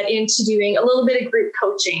I get into doing a little bit of group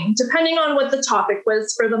coaching, depending on what the topic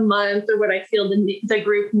was for the month or what I feel the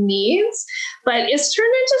group needs. But it's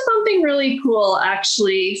turned into something really cool,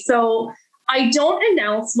 actually. So I don't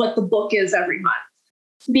announce what the book is every month.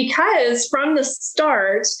 Because from the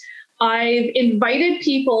start, I've invited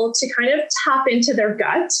people to kind of tap into their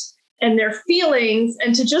gut and their feelings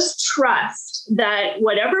and to just trust that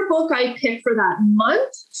whatever book I pick for that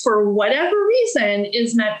month, for whatever reason,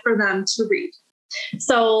 is meant for them to read.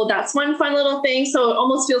 So that's one fun little thing. So it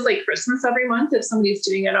almost feels like Christmas every month if somebody's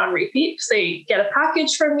doing it on repeat because they get a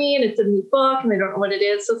package from me and it's a new book and they don't know what it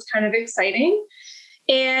is. So it's kind of exciting.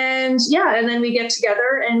 And and then we get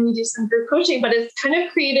together and we do some group coaching, but it's kind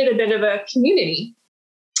of created a bit of a community.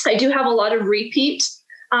 I do have a lot of repeat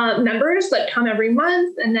members that come every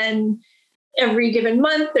month. And then every given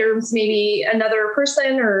month, there's maybe another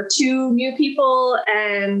person or two new people.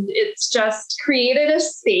 And it's just created a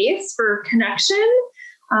space for connection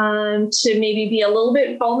to maybe be a little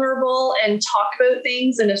bit vulnerable and talk about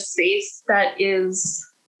things in a space that is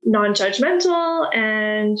non-judgmental.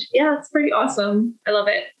 And it's pretty awesome. I love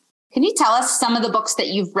it. Can you tell us some of the books that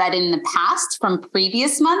you've read in the past from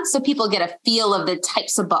previous months so people get a feel of the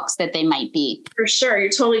types of books that they might be? For sure. You're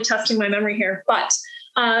totally testing my memory here. But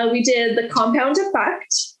we did The Compound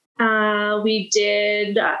Effect. We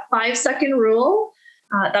did 5 Second Rule.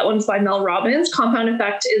 That one's by Mel Robbins. Compound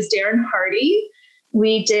Effect is Darren Hardy.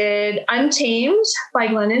 We did Untamed by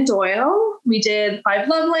Glennon Doyle. We did 5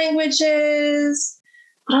 Love Languages.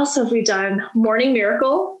 What else have we done? Morning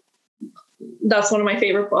Miracle. That's one of my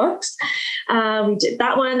favorite books. We did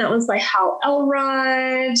that one. That was by Hal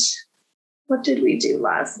Elrod. What did we do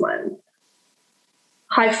last month?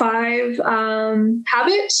 High Five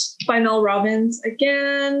Habit by Mel Robbins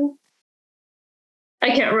again. I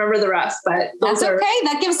can't remember the rest, but that's okay.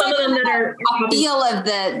 That gives some of them that are a feel of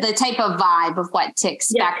the type of vibe of what to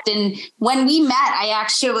expect. Yeah. And when we met, I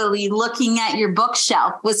actually, looking at your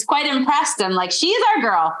bookshelf, was quite impressed. I'm like, she's our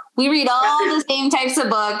girl. We read all the same types of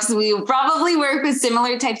books. We probably work with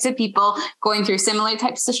similar types of people going through similar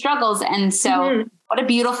types of struggles. And so what a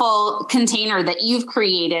beautiful container that you've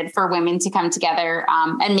created for women to come together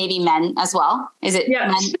and maybe men as well. Is it men?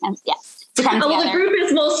 To come together. The group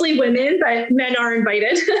is mostly women, but men are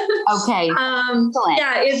invited. Okay.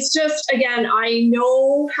 It's just, again, I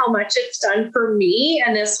know how much it's done for me,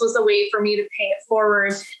 and this was a way for me to pay it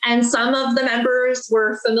forward. And some of the members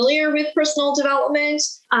were familiar with personal development,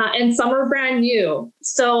 and some are brand new.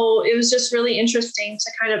 So it was just really interesting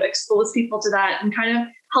to kind of expose people to that and kind of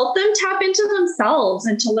help them tap into themselves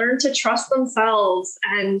and to learn to trust themselves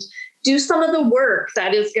and do some of the work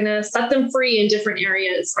that is going to set them free in different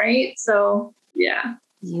areas, right? So, yeah.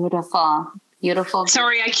 Beautiful. Beautiful.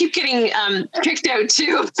 Sorry, I keep getting kicked out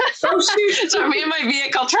too. So I'm in my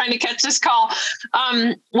vehicle trying to catch this call.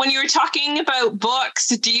 When you were talking about books,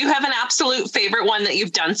 do you have an absolute favorite one that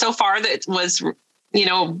you've done so far that was,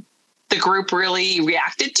 the group really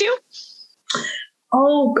reacted to?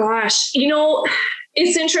 Oh gosh,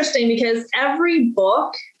 it's interesting because every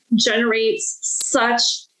book generates such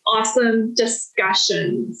awesome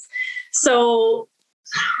discussions. So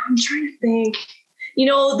I'm trying to think.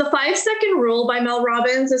 The 5-second rule by Mel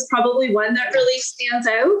Robbins is probably one that really stands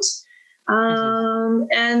out.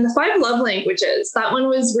 And the 5 love languages, that one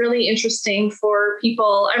was really interesting for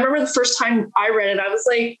people. I remember the first time I read it, I was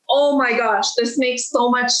like, oh my gosh, this makes so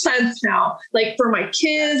much sense now. Like for my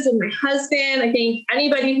kids and my husband, I think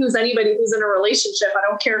anybody who's in a relationship, I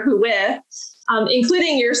don't care who with,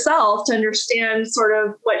 including yourself, to understand sort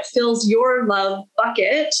of what fills your love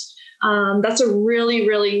bucket. That's a really,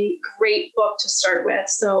 really great book to start with.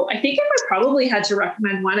 So I think if I probably had to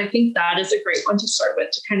recommend one, I think that is a great one to start with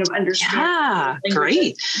to kind of understand. Yeah,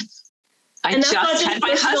 great. I just had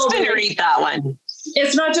my husband read that one.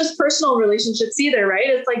 It's not just personal relationships either, right?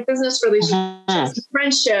 It's like business relationships,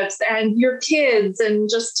 friendships, and your kids, and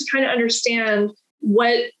just to kind of understand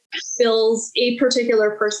what fills a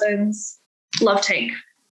particular person's love tank.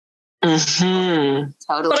 Totally.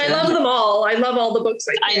 But I love them all. I love all the books.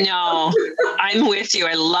 I know. I'm with you.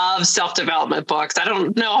 I love self-development books. I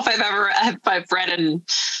don't know if I've read in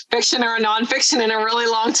fiction or nonfiction in a really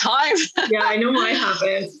long time. Yeah, I know I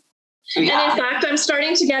haven't. Yeah. And in fact, I'm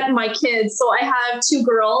starting to get my kids. So I have 2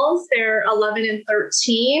 girls. They're 11 and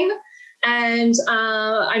 13. And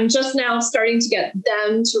I'm just now starting to get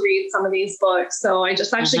them to read some of these books. So I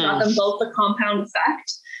just actually got them both The Compound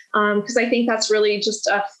Effect. Because I think that's really just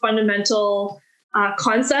a fundamental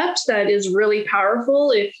concept that is really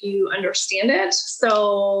powerful if you understand it.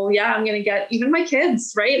 So yeah, I'm going to get even my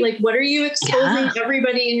kids, right? Like, what are you exposing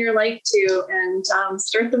everybody in your life to? And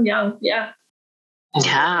start them young. Yeah.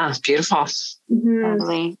 Yeah. Beautiful.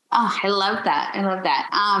 Totally. Oh, I love that.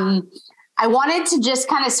 I wanted to just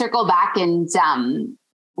kind of circle back and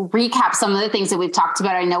recap some of the things that we've talked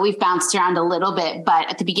about. I know we've bounced around a little bit, but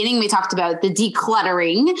at the beginning we talked about the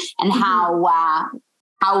decluttering and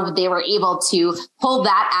how they were able to pull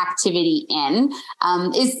that activity in.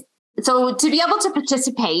 So to be able to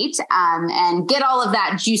participate and get all of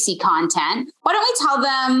that juicy content, why don't we tell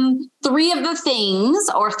them 3 of the things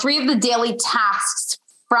or 3 of the daily tasks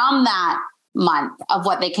from that month of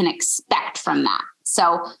what they can expect from that.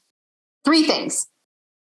 So 3 things.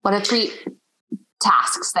 What are 3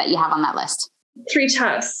 tasks that you have on that list? 3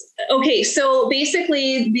 tasks. Okay. So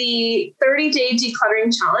basically the 30-day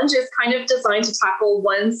decluttering challenge is kind of designed to tackle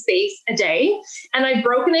 1 space a day. And I've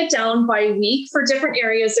broken it down by week for different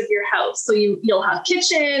areas of your house. So you'll have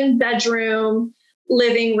kitchen, bedroom,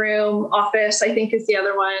 living room, office, I think is the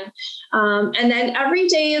other one. And then every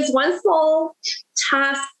day is 1 small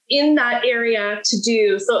task in that area to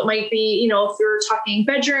do. So it might be, if you're talking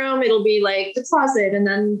bedroom, it'll be like the closet, and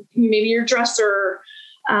then maybe your dresser.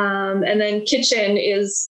 And then kitchen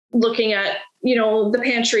is looking at, the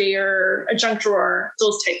pantry or a junk drawer,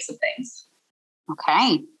 those types of things.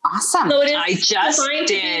 Okay. Awesome. So it is I just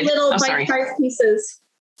did little bite-sized pieces.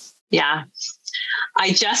 Yeah.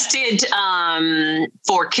 I just did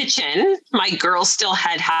for kitchen. My girls still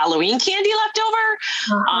had Halloween candy left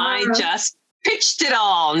over. I just pitched it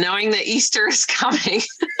all, knowing that Easter is coming.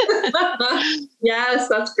 Yes,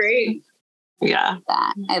 that's great. Yeah.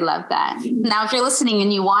 I love that. Now, if you're listening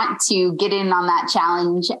and you want to get in on that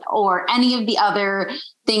challenge or any of the other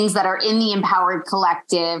things that are in the Empowered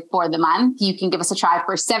Collective for the month, you can give us a try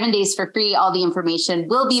for 7 days for free. All the information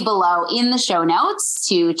will be below in the show notes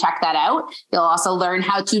to check that out. You'll also learn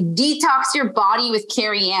how to detox your body with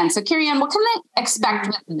Carrie Ann. So Carrie Ann, what can I expect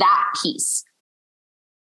with that piece?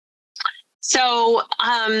 So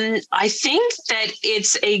I think that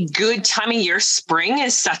it's a good time of year. Spring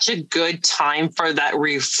is such a good time for that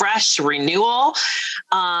refresh, renewal,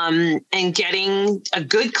 and getting a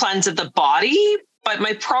good cleanse of the body. But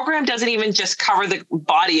my program doesn't even just cover the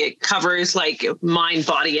body. It covers like mind,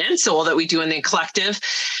 body, and soul that we do in the collective.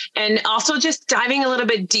 And also just diving a little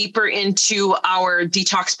bit deeper into our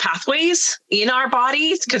detox pathways in our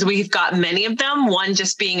bodies, because we've got many of them. One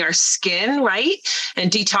just being our skin, right?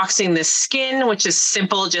 And detoxing the skin, which is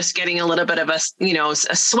simple, just getting a little bit of a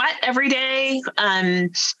sweat every day.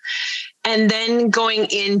 And then going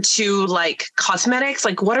into like cosmetics,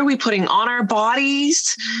 like what are we putting on our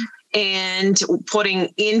bodies? and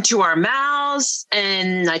putting into our mouths.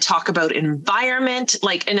 And I talk about environment,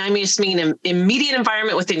 and I just mean an immediate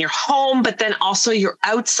environment within your home, but then also your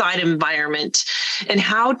outside environment, and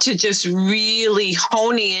how to just really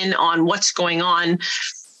hone in on what's going on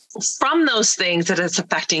from those things that is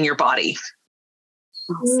affecting your body.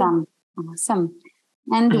 Awesome.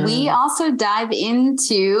 And we also dive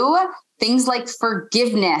into things like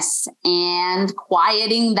forgiveness and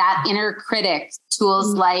quieting that inner critic,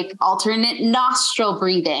 tools like alternate nostril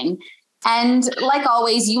breathing. And like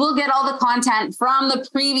always, you will get all the content from the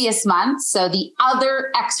previous month. So the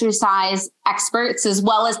other exercise experts, as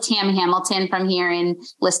well as Tam Hamilton from here in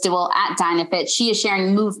Listowel at Dynafit, she is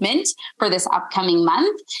sharing movement for this upcoming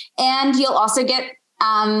month. And you'll also get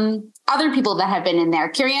other people that have been in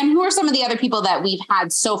there. Kirian, who are some of the other people that we've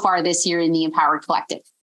had so far this year in the Empowered Collective?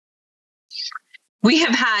 We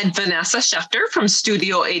have had Vanessa Schefter from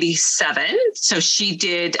Studio 87. So she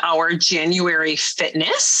did our January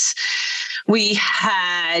fitness. We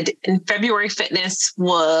had in February fitness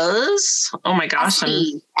was, oh my gosh.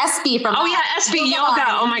 SB from SB Yoga.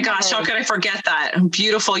 Oh my gosh. How could I forget that?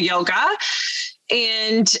 Beautiful yoga.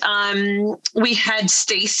 And we had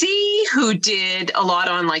Stacy, who did a lot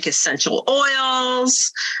on essential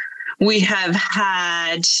oils. We have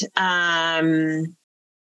had,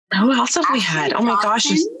 who else have we had? Oh my gosh.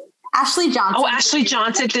 Ashley Johnson. Oh, Ashley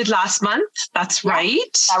Johnson did last month. That's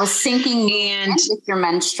right. That was syncing and with your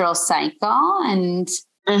menstrual cycle. And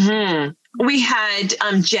we had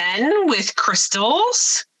Jen with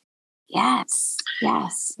crystals. Yes.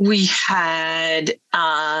 We had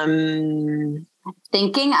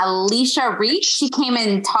thinking Alicia Reach. She came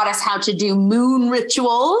and taught us how to do moon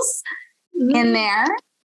rituals in there,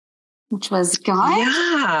 which was good.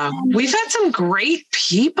 Yeah, we've had some great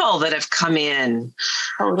people that have come in,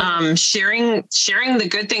 sharing the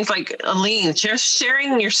good things, like Aline, just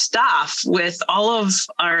sharing your stuff with all of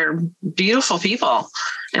our beautiful people.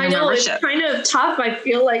 I know it's kind of tough. I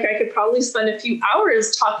feel like I could probably spend a few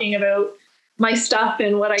hours talking about my stuff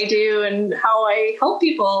and what I do and how I help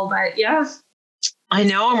people. But yeah. I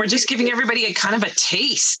know. And we're just giving everybody a kind of a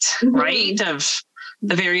taste, right, of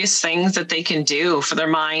the various things that they can do for their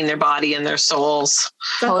mind, their body, and their souls.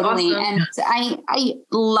 Totally. Awesome. And I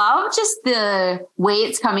love just the way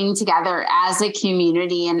it's coming together as a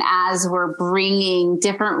community. And as we're bringing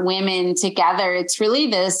different women together, it's really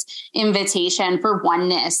this invitation for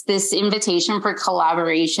oneness, this invitation for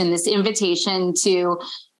collaboration, this invitation to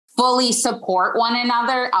fully support one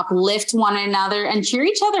another, uplift one another, and cheer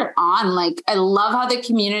each other on. I love how the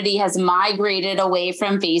community has migrated away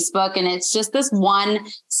from Facebook, and it's just this one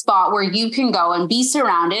spot where you can go and be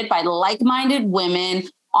surrounded by like-minded women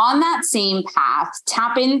on that same path.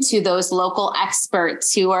 Tap into those local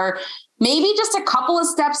experts who are maybe just a couple of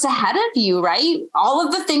steps ahead of you, right? All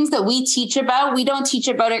of the things that we teach about, we don't teach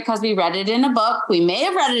about it because we read it in a book. We may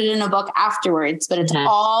have read it in a book afterwards, but it's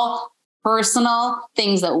all personal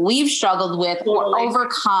things that we've struggled with or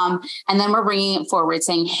overcome. And then we're bringing it forward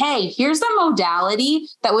saying, hey, here's the modality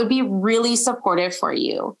that would be really supportive for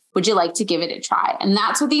you. Would you like to give it a try? And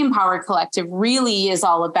that's what the Empowered Collective really is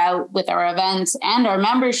all about with our events and our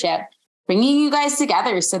membership, bringing you guys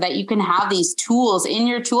together so that you can have these tools in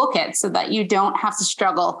your toolkit so that you don't have to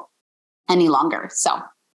struggle any longer. So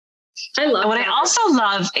I love what I also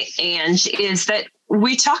love, Ange, is that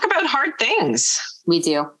we talk about hard things. We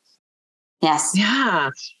do. Yes. Yeah.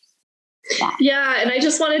 Yeah. And I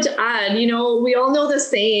just wanted to add, we all know the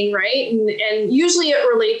saying, right? And usually it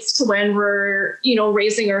relates to when we're,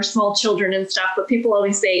 raising our small children and stuff, but people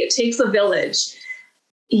always say it takes a village.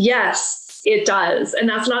 Yes, it does. And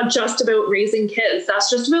that's not just about raising kids. That's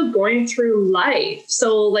just about going through life.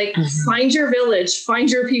 So find your village, find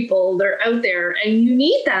your people. They're out there and you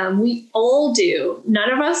need them. We all do. None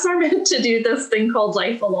of us are meant to do this thing called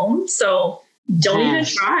life alone. So don't even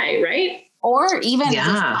try, right? Or even just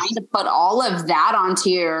trying to put all of that onto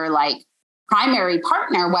your primary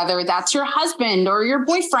partner, whether that's your husband or your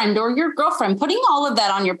boyfriend or your girlfriend, putting all of that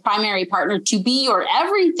on your primary partner to be your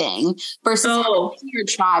everything versus having your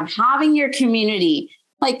tribe, having your community.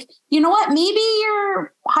 You know what? Maybe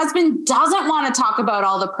your husband doesn't want to talk about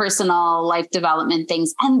all the personal life development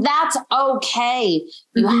things, and that's okay.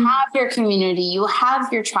 You have your community, you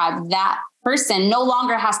have your tribe. That person no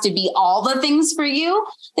longer has to be all the things for you.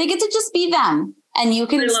 They get to just be them. And you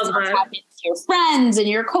can still tap into your friends and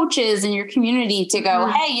your coaches and your community to go,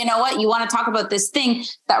 hey, you know what? You want to talk about this thing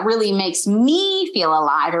that really makes me feel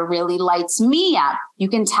alive or really lights me up. You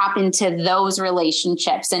can tap into those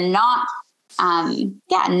relationships and not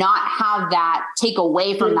have that take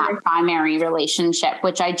away from that primary relationship,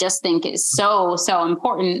 which I just think is so, so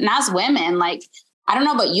important. And as women, I don't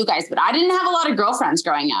know about you guys, but I didn't have a lot of girlfriends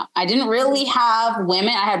growing up. I didn't really have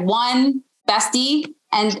women. I had one bestie,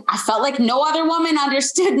 and I felt like no other woman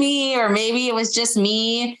understood me, or maybe it was just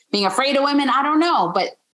me being afraid of women. I don't know.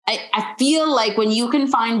 But I feel like when you can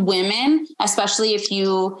find women, especially if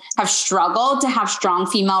you have struggled to have strong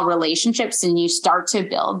female relationships and you start to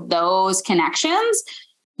build those connections,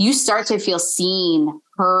 you start to feel seen,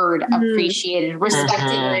 heard, appreciated,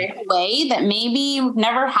 respected in a way that maybe you've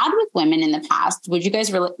never had with women in the past. Would you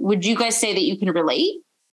guys say that you can relate?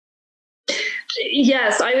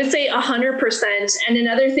 Yes, I would say 100%. And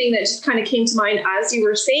another thing that just kind of came to mind as you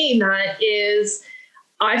were saying that is,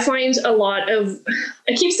 I find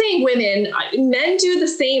I keep saying women, men do the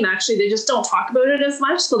same, actually. They just don't talk about it as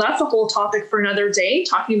much. So that's a whole topic for another day,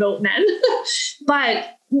 talking about men.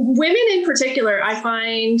 But women in particular, I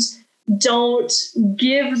find, don't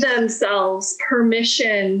give themselves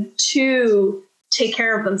permission to take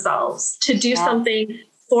care of themselves, to do something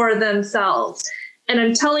for themselves. And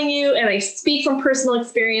I'm telling you, and I speak from personal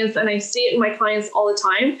experience, and I see it in my clients all the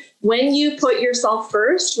time, when you put yourself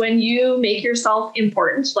first, when you make yourself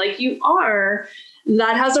important like you are,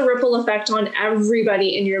 that has a ripple effect on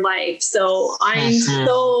everybody in your life. So I'm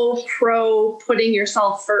so pro putting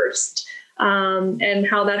yourself first, and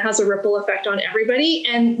how that has a ripple effect on everybody.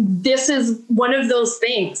 And this is one of those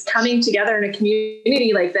things, coming together in a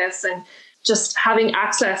community like this and just having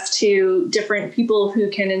access to different people who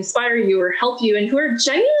can inspire you or help you and who are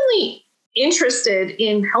genuinely interested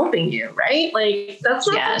in helping you, right? Like, that's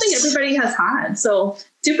not something everybody has had. So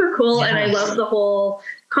super cool. And I love the whole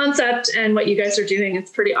concept and what you guys are doing. It's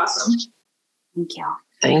pretty awesome. Thank you.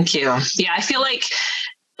 Thank you. Yeah, I feel like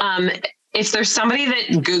if there's somebody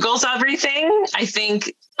that Googles everything, I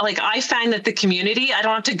think, like, I find that the community, I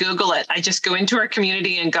don't have to Google it. I just go into our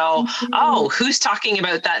community and go, oh, who's talking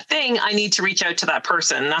about that thing? I need to reach out to that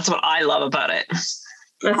person. That's what I love about it. That's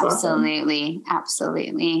Absolutely. awesome.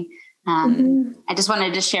 Absolutely. I just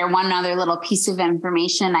wanted to share one other little piece of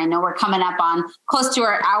information. I know we're coming up on close to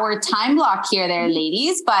our hour time block here there,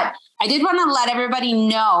 ladies, but I did want to let everybody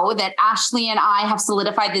know that Ashley and I have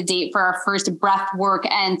solidified the date for our first breath work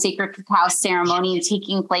and sacred cacao ceremony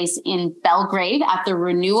taking place in Belgrade at the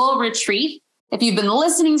Renewal Retreat. If you've been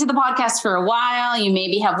listening to the podcast for a while, you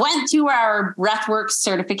maybe have went to our breathwork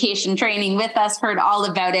certification training with us, heard all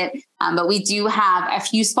about it. But we do have a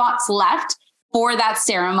few spots left for that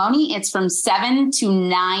ceremony. It's from 7 to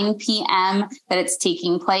 9 p.m. that it's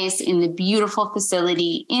taking place in the beautiful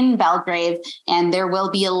facility in Belgrave. And there will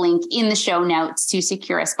be a link in the show notes to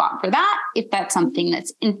secure a spot for that, if that's something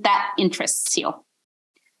that interests you.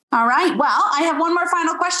 All right. Well, I have one more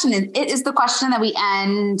final question. It is the question that we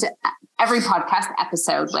end every podcast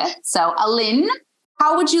episode with. So, ALINE,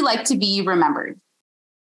 how would you like to be remembered?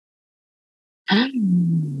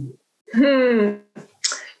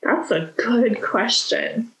 That's a good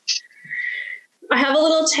question. I have a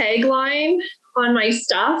little tagline on my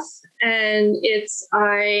stuff, and it's,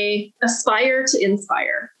 I aspire to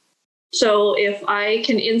inspire. So if I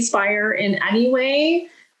can inspire in any way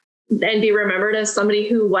and be remembered as somebody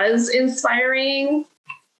who was inspiring,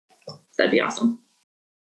 that'd be awesome.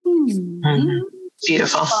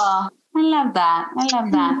 Beautiful. Oh, I love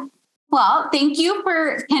that. Well, thank you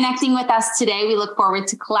for connecting with us today. We look forward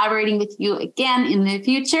to collaborating with you again in the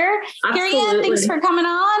future. Carrie-Anne, thanks for coming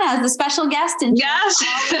on as a special guest and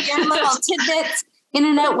all your little tidbits in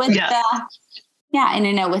and out with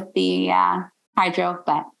the hydro.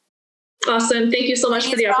 But awesome. Thank you so much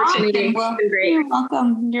for the opportunity. It's been great.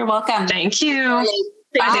 You're welcome. Thank you.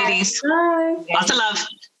 Bye, ladies. Bye. Lots of love.